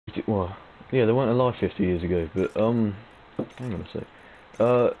Well, yeah, they weren't alive 50 years ago, but hang on a sec.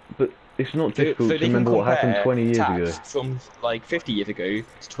 But it's not So difficult to they can remember what happened compare 20 years ago. tax from like 50 years ago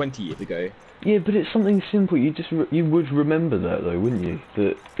to 20 years ago. Yeah, but it's something simple. You would remember that though, wouldn't you?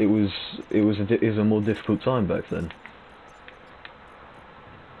 That it was a more difficult time back then.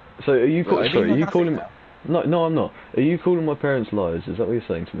 So are you Well, are you being sorry? Are you sarcastic calling? now? No, I'm not. Are you calling my parents liars? Is that what you're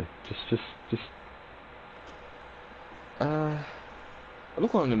saying to me? Just. I'm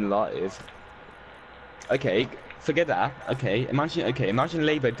not calling them liars. Okay, forget that. Imagine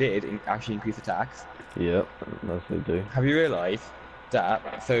Labour did actually increase the tax. Yeah, that's what they do. Have you realised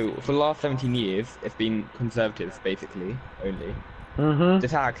that? So for the last 17 years, it's been Conservatives basically only. The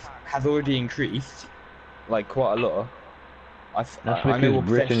tax has already increased, like quite a lot. That's I know because what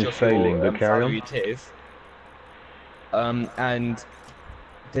Britain percentage is of failing. your But carry on. salary it is. And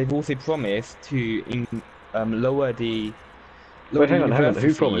they've also promised to lower Wait, the hang on. university Who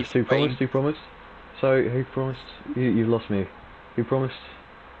fees. promised? Who promised? Who promised? Sorry, who promised? You've lost me. Who promised?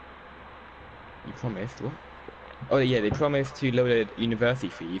 You promised what? Oh yeah, they promised to lower the university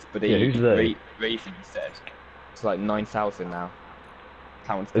fees, but Yeah, they who's they? raised them instead. It's like 9,000 now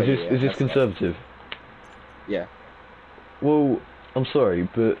pounds per Is this year, is and this that's like Conservative? yeah. Well, I'm sorry,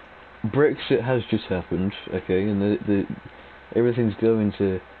 but Brexit has just happened, okay, and the everything's going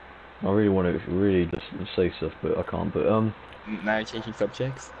to. I really want to really just say stuff, but I can't. But Now changing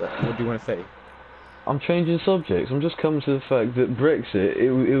subjects, but what do you want to say? I'm changing subjects. I'm just coming to the fact that Brexit,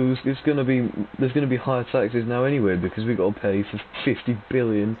 it's gonna be there's gonna be higher taxes now anyway because we got to pay for 50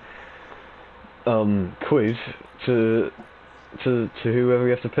 billion quid to whoever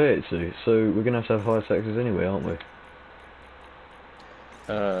we have to pay it to. So we're gonna have to have higher taxes anyway, aren't we?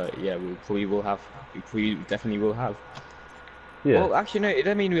 Yeah, we probably definitely will have. Yeah. Well, actually, no, it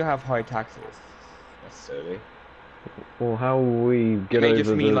doesn't mean we'll have high taxes necessarily. Well, how will we It get may over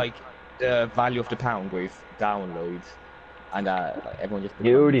just mean the? like the value of the pound goes down loads, and like everyone just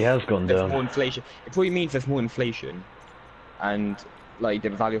It already becomes has gone there's down. more inflation. It probably means there's more inflation, and like the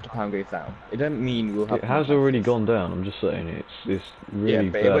value of the pound goes down. It doesn't mean we'll have. It more has already taxes. gone down. I'm just saying it's Yeah, really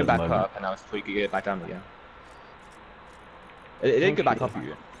but bad it went at the back moment. up, and now it's probably gonna go back down again. It didn't go back Okay. up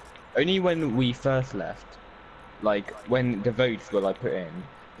again. Only when we first left, like when the votes were like put in,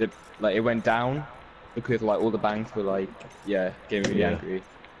 like it went down because like all the banks were like, yeah, getting really Yeah. angry.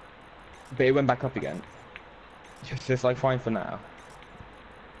 But it went back up again. It's like fine for now.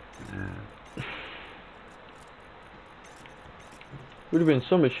 Would have been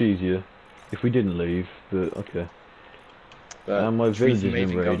so much easier if we didn't leave, but okay. But And my village is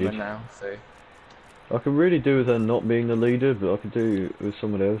amazing government invaded. now, so I could really do with her not being the leader, but I could do with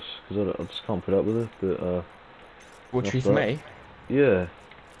someone else because I just can't put up with her. But what that's Theresa that. May? Yeah,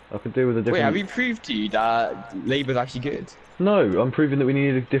 I could do with a different. Wait, have you proved to you that Labour's actually good? No, I'm proving that we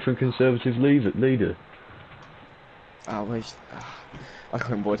need a different Conservative leader. I wish. I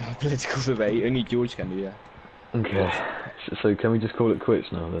can't bother have political debate. Only George can do that. Okay. So can we just call it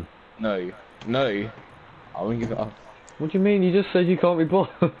quits now then? No, no, I won't give it up. What do you mean? You just said you can't be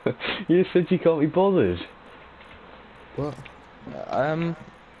bothered. You just said you can't be bothered. What?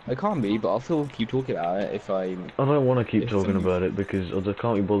 I can't be, but I'll still keep talking about it if I. I don't want to keep If talking something- about it because I just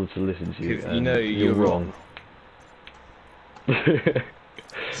can't be bothered to listen to you. Because you And know you're wrong.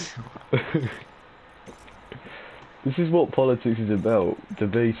 This is what politics is about,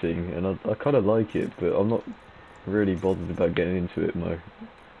 debating, and I kind of like it, but I'm not really bothered about getting into it, Mo.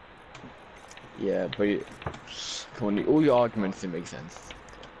 Yeah, but come on, all your arguments didn't make sense.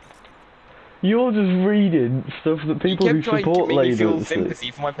 You're just reading stuff that people you who kept trying to support make me feel Labour say. sympathy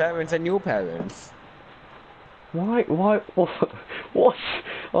for my parents and your parents. Why, what?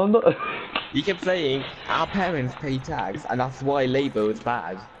 I'm not... You kept saying our parents pay tax, and that's why Labour was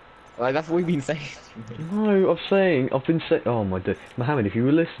bad. Like that's what we've been saying. No, I've been saying, oh my god, Mohammed, if you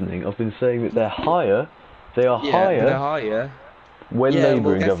were listening, I've been saying that they're higher, they are Yeah, higher they're higher. when Yeah, Labour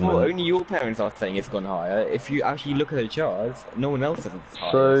well, in guess what? government. Only your parents are saying it's gone higher. If you actually look at the charts, no one else says it's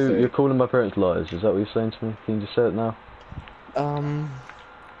higher. So, you're calling my parents liars, is that what you're saying to me? Can you just say it now?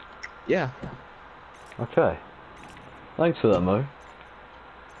 Yeah. Okay. Thanks for that, Mo.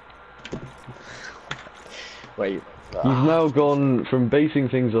 Wait. You've now gone from basing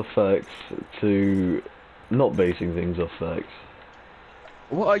things off facts to not basing things off facts.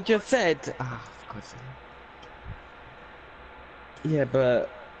 What I just said. Ah, for God's sake. Yeah, but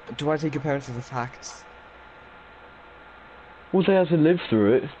do I take your parents as a fact? Well, they had to live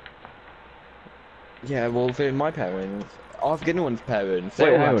through it. Yeah, well, they're my parents. Ask anyone's parents. They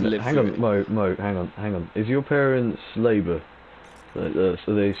Wait, all hang have to on, live hang through on, it. Mo, hang on. Is your parents Labour? So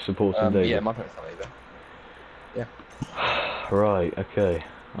they supporting Labour? Yeah, my parents are Labour. Yeah. Right, okay.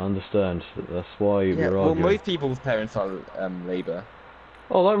 I understand. That's why Yeah, we're well, arguing. most people's parents are Labour.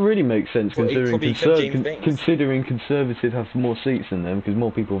 Oh, that really makes sense Well, considering probably except James Baines. considering Conservative have more seats than them because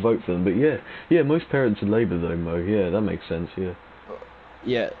more people vote for them. But yeah, most parents are Labour though, Mo. Yeah, that makes sense. Yeah,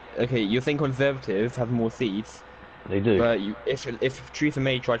 Yeah, okay, you think Conservatives have more seats, they do. but if Theresa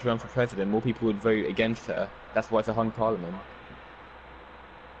May tried to run for president, more people would vote against her. That's why it's a hung parliament.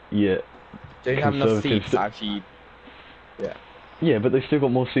 Yeah. They don't have enough seats to actually. Yeah. Yeah, but they still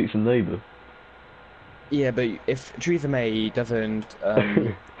got more seats than Labour. Yeah, but if Theresa May doesn't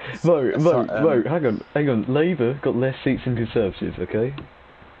vote. Hang on. Labour got less seats than Conservative, okay?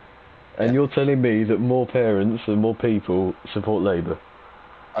 And Yeah. you're telling me that more parents and more people support Labour?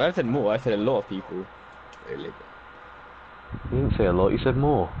 I never said more. I said a lot of people. Really. You didn't say a lot. You said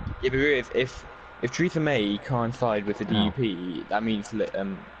more. Yeah, but if Theresa May can't side with the DUP, that means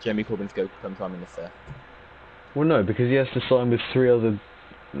Jeremy Corbyn's going to become Prime Minister. Well, no, because he has to sign with two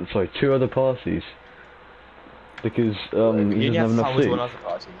other parties. Because he doesn't have enough seats. One other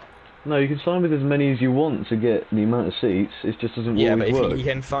party. No, you can sign with as many as you want to get the amount of seats. It just doesn't Yeah, always but work. if he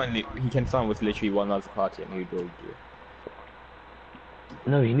can sign with literally one other party, and he will do it.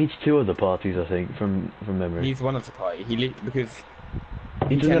 No, he needs two other parties, I think, from memory. He's one other party. Because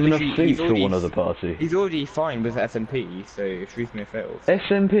he doesn't have enough seats for one other party. He's already fine with SNP, so if Theresa May fails.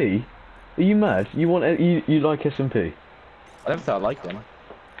 SNP? Are you mad? You like SNP? I never thought I liked them.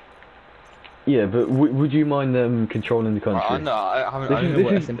 Yeah, but would you mind them controlling the country? No, I don't know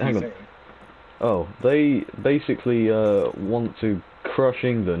what SNP is saying. Oh, they basically want to crush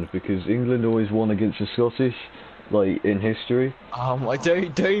England because England always won against the Scottish, like in history.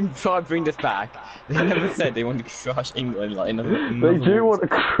 Don't try to bring this back. They never said they wanted to crush England like They do want to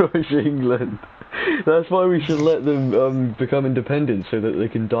crush England. That's why we should let them become independent so that they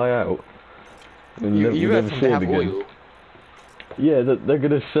can die out. And you never reckon see they them have again. oil? Yeah, they're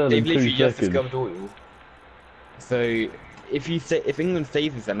gonna sell They've in 2 literally just seconds. discovered oil. So if England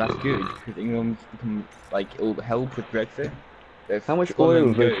stays with them, that's good because England can it will help with Brexit. If How much Scotland oil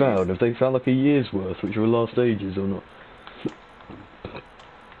have they goes- found? Have they found like a year's worth, which will last ages or not?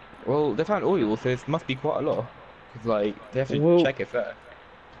 Well, they found oil, so it must be quite a lot. Because they have to Well- check it first.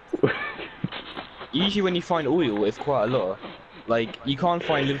 Usually when you find oil, it's quite a lot. You can't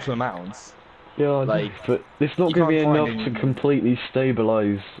find little amounts. Yeah, I know, but it's not you going to be can't enough find to completely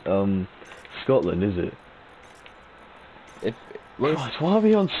stabilise Scotland, is it? Christ, why are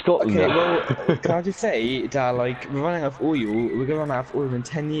we on Scotland Okay, now? well, can I just say that we're running out of oil. We're gonna run out of oil in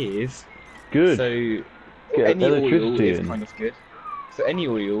 10 years. Good. So Get any oil electricity is in. kind of good. So any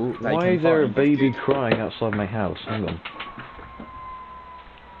oil. That you Why can is there a find baby is good. crying outside my house? Hang on.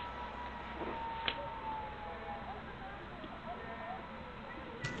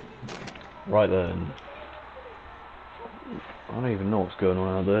 Right then. I don't even know what's going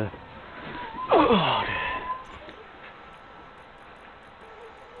on out there. Oh,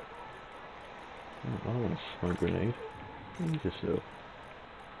 I don't want a smoke grenade. Use yourself.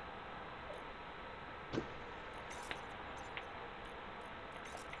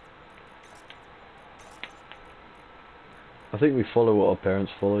 I think we follow what our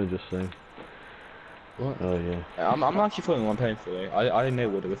parents follow, just saying. What? Oh yeah. I'm actually following my parents today. I didn't know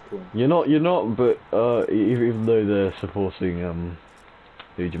what it was called. You're not, but even though they're supporting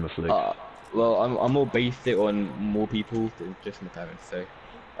Ujima Flix. Well, I'm more based it on more people than just my parents. So,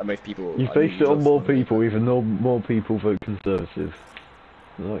 most people. You've based it on more people, even though more people vote Conservative.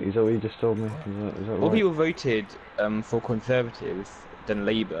 Is that what you just told me? Is that More right? people voted for Conservatives than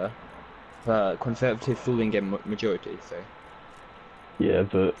Labour, but Conservatives still didn't get majority. So. Yeah,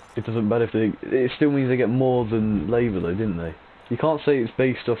 but it doesn't matter if they. It still means they get more than Labour, though, didn't they? You can't say it's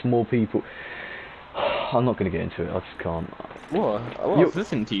based off more people. I'm not going to get into it. I just can't. What? Well, I was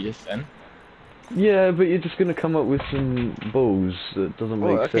listening to you just then. Yeah, but you're just going to come up with some balls that doesn't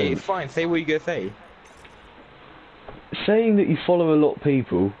make Okay, sense. fine. Say what you're gonna say. Saying that you follow a lot of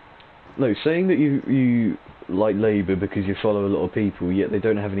people. No, saying that you like Labour because you follow a lot of people, yet they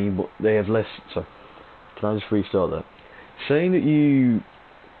don't have any. They have less. So, can I just restart that? Saying that you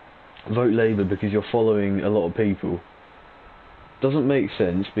vote Labour because you're following a lot of people doesn't make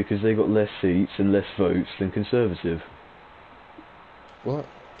sense because they got less seats and less votes than Conservative. What?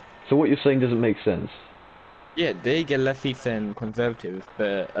 So what you're saying doesn't make sense. Yeah, they get less seats than Conservatives,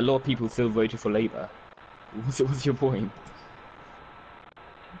 but a lot of people still voted for Labour. What's your point?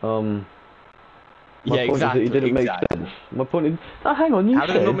 My Yeah, point is that it didn't make sense. My point is, hang on, How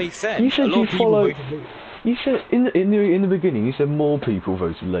does it not make sense? You said a lot you of people follow. voted Labour. You said in the beginning you said more people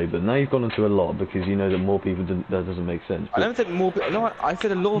voted Labour. Now you've gone into a lot because you know that more people that doesn't make sense. I never said more. No, I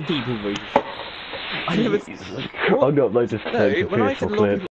said a lot of people voted. I never. I'm not like this No, when I said a lot of people